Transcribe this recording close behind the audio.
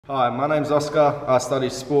Hi, my name's Oscar. I study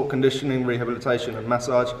sport conditioning, rehabilitation and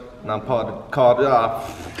massage, and I'm part of Cardiff.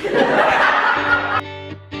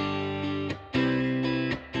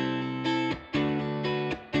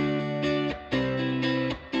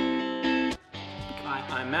 Hi,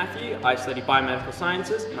 I'm Matthew. I study biomedical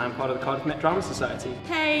sciences, and I'm part of the Cardiff Met Drama Society.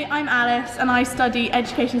 Hey, I'm Alice, and I study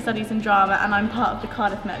education studies and drama, and I'm part of the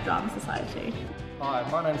Cardiff Met Drama Society. Hi,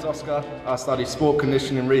 my name's Oscar. I study sport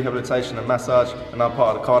conditioning, rehabilitation and massage, and I'm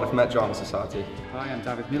part of the Cardiff Met Drama Society. Hi, I'm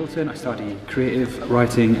David Middleton. I study creative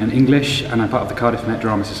writing and English, and I'm part of the Cardiff Met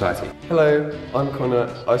Drama Society. Hello, I'm Connor.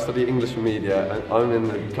 I study English and Media, and I'm in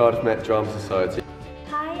the Cardiff Met Drama Society.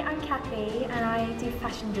 Hi, I'm Kathy, and I do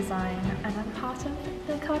fashion design, and I'm part of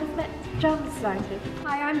the Cardiff Met Drama Society.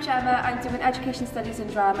 Hi, I'm Gemma. I'm doing education studies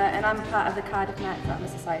and drama, and I'm part of the Cardiff Met Drama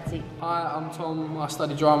Society. Hi, I'm Tom. I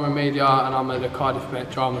study drama and media, and I'm at the Cardiff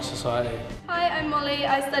Met Drama Society. Hi, I'm Molly.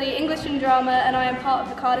 I study English and drama, and I am part of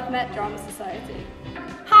the Cardiff Met Drama Society.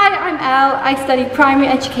 Hi, I'm Elle. I study primary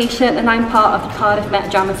education, and I'm part of the Cardiff Met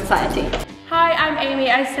Drama Society. Hi, I'm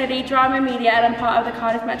Amy. I study drama and media, and I'm part of the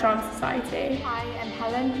Cardiff Met Drama Society. Hi, I'm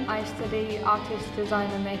Helen. I study artist, design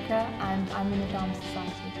and maker, and I'm in the Drama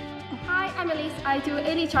Society. Hi, I'm Elise. I do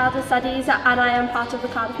early childhood studies, and I am part of the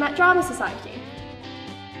Cardiff Met Drama Society.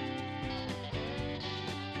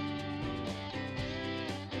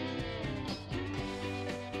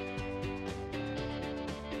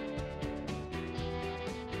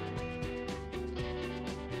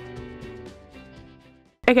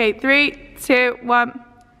 Okay, 3, 2, 1.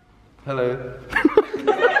 Hello.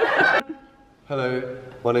 Hello,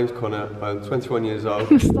 my name's Connor. I'm 21 years old.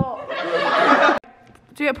 Stop.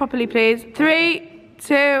 Do it properly, please. 3,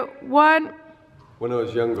 2, 1. When I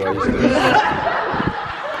was younger, I used to...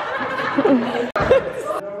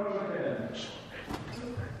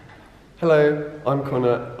 Hello, I'm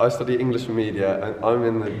Connor. I study English and Media, and I'm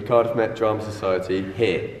in the Cardiff Met Drama Society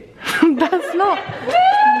here. That's not...